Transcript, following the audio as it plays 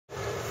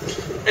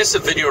It's a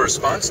video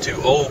response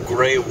to Old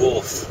Grey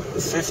Wolf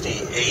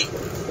 58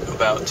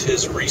 about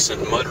his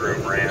recent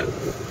mudroom rant,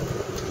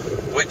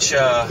 which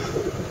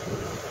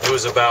it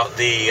was about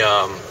the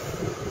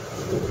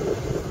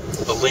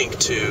link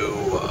to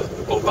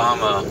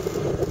Obama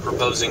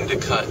proposing to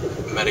cut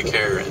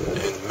Medicare and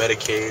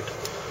Medicaid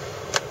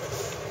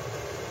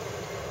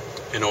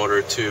in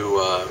order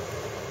to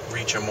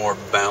reach a more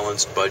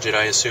balanced budget.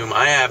 I assume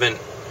I haven't,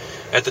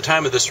 at the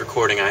time of this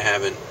recording, I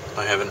haven't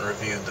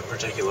reviewed the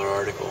particular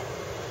article.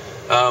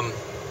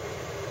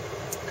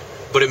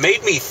 But it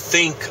made me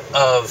think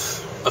of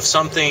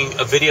something,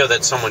 a video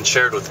that someone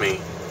shared with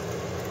me.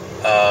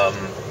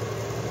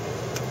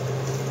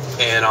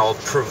 And I'll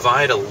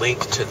provide a link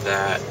to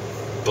that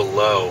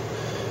below.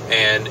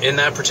 And in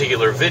that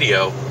particular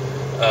video,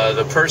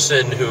 the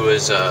person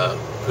who's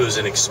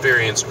an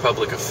experienced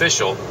public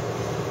official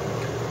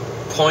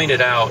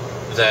pointed out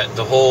that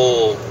the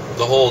whole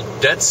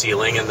debt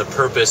ceiling and the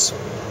purpose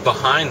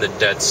behind the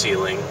debt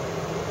ceiling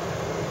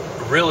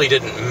really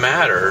didn't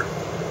matter,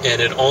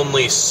 and it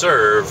only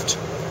served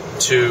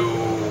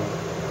to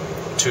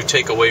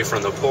take away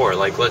from the poor.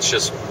 Like, let's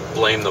just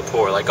blame the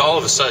poor. Like, all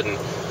of a sudden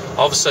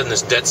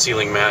this debt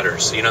ceiling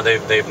matters. You know,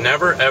 they've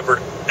never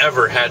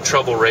ever had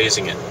trouble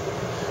raising it.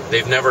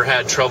 They've never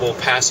had trouble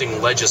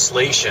passing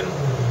legislation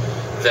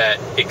that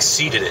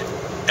exceeded it,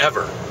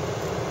 ever.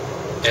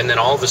 And then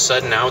all of a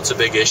sudden now it's a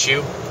big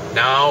issue.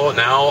 Now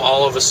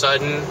all of a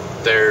sudden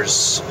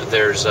there's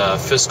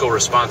fiscal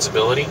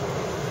responsibility.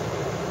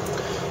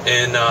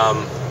 And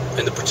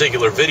in the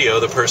particular video,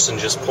 the person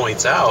just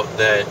points out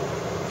that,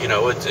 you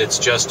know, it's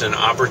just an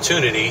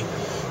opportunity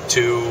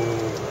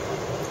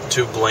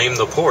to blame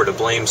the poor, to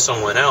blame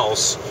someone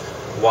else,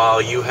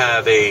 while you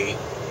have a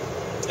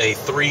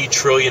 $3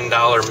 trillion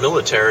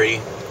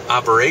military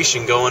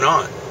operation going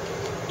on.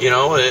 You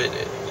know,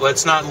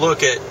 let's not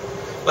look at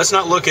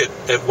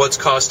what's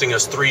costing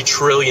us $3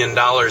 trillion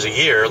a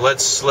year.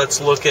 Let's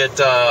look at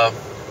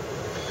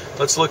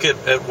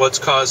what's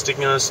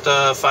costing us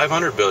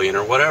 $500 billion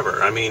or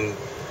whatever. I mean,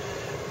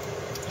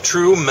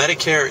 true,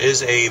 Medicare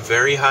is a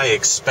very high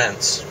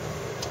expense.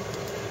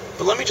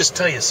 But let me just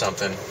tell you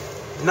something.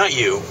 Not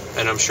you,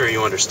 and I'm sure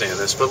you understand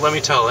this, but let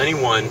me tell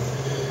anyone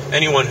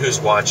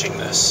who's watching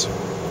this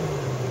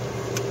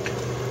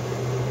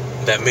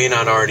that may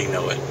not already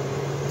know it.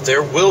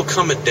 There will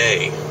come a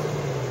day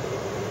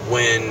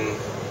when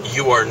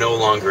you are no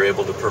longer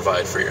able to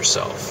provide for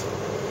yourself.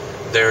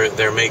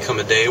 There may come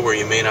a day where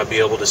you may not be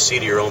able to see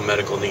to your own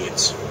medical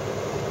needs.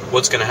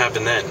 What's going to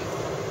happen then?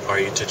 Are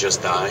you to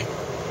just die?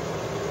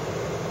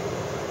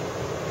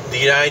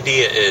 The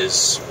idea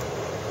is,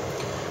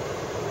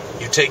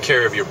 you take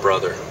care of your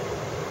brother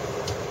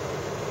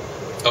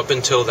up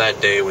until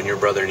that day when your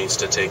brother needs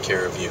to take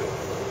care of you,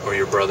 or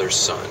your brother's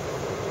son,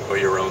 or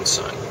your own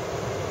son.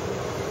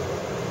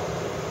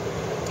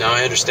 Now,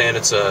 I understand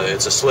it's a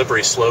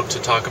slippery slope to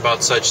talk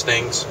about such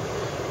things,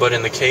 but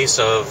in the case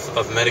of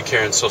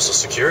Medicare and Social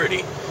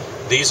Security,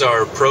 these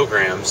are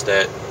programs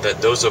that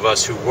those of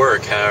us who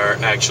work are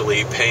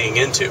actually paying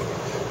into.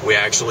 We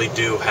actually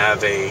do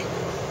have an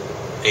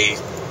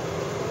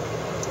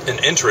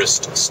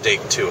interest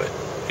stake to it.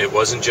 It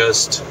wasn't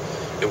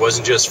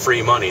just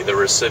free money. The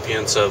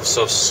recipients of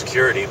Social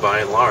Security, by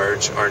and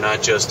large, are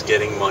not just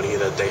getting money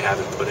that they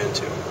haven't put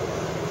into.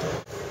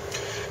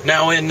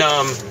 Now,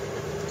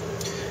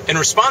 in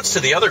response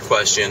to the other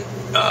question,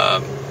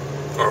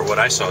 or what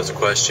I saw as a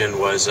question,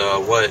 was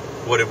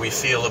what did we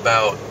feel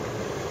about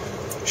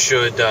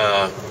should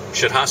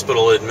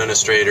hospital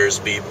administrators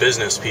be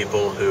business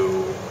people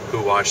who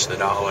watch the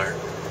dollar?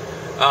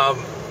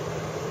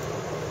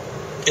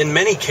 In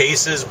many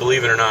cases,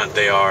 believe it or not,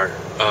 they are.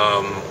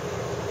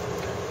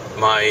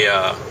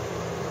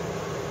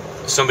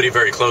 Somebody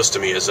very close to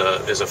me is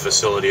a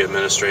facility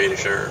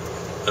administrator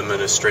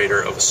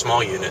of a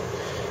small unit,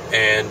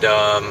 and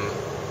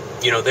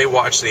you know, they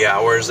watch the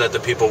hours that the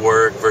people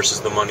work versus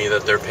the money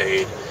that they're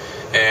paid,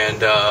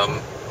 and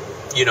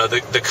you know,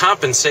 the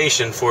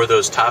compensation for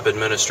those top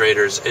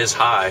administrators is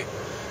high,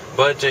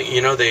 but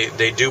you know,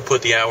 they do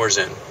put the hours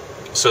in.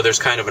 So there's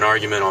kind of an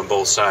argument on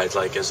both sides.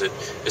 Like, is it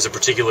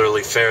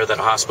particularly fair that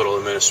a hospital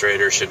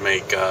administrator should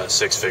make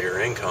six-figure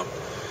income?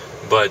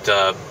 But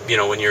you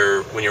know, when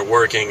you're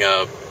working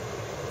a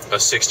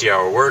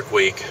 60-hour work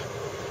week,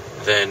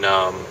 then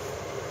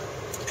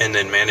and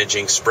then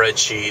managing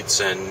spreadsheets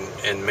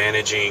and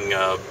managing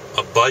a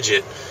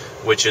budget,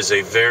 which is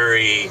a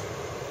very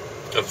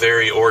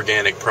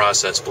organic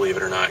process, believe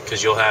it or not,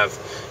 because you'll have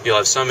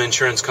some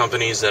insurance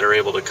companies that are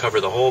able to cover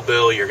the whole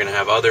bill. You're going to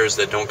have others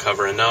that don't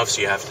cover enough,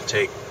 so you have to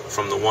take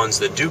from the ones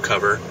that do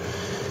cover.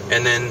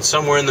 And then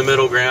somewhere in the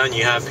middle ground,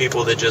 you have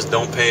people that just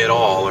don't pay at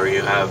all, or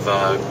you have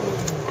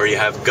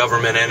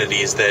government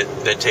entities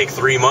that take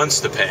 3 months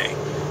to pay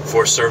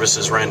for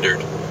services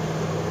rendered.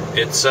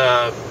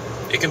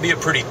 It can be a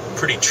pretty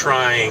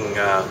trying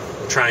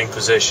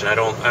position. I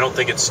don't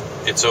think it's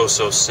oh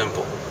so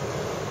simple.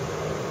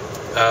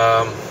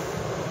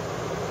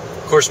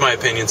 course, my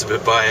opinion's a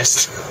bit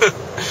biased,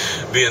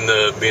 being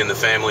the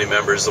family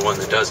member is the one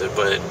that does it,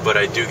 but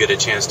I do get a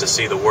chance to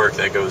see the work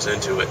that goes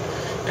into it,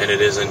 and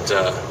it isn't.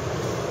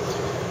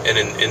 And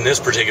in this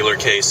particular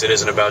case, it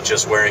isn't about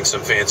just wearing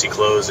some fancy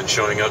clothes and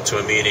showing up to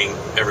a meeting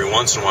every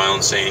once in a while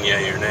and saying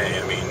yay or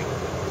nay. I mean,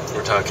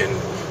 we're talking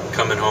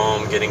coming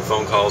home, getting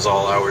phone calls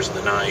all hours of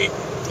the night,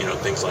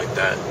 things like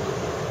that.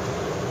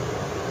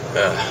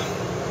 Yeah.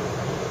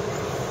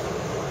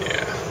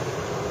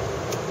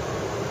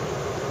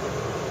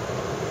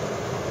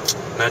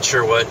 Not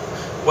sure what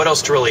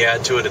else to really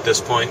add to it at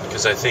this point,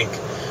 because I think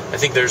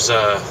there's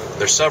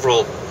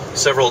several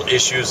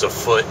issues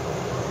afoot.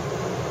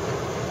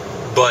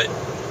 But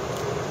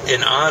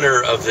in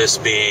honor of this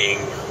being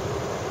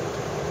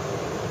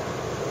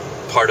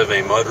part of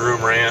a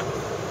mudroom rant,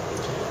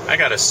 I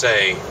gotta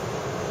say,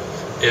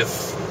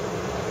 if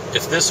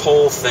this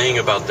whole thing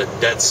about the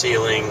debt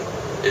ceiling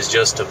is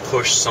just to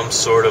push some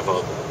sort of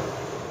a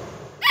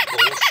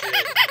bullshit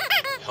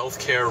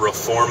healthcare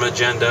reform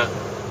agenda,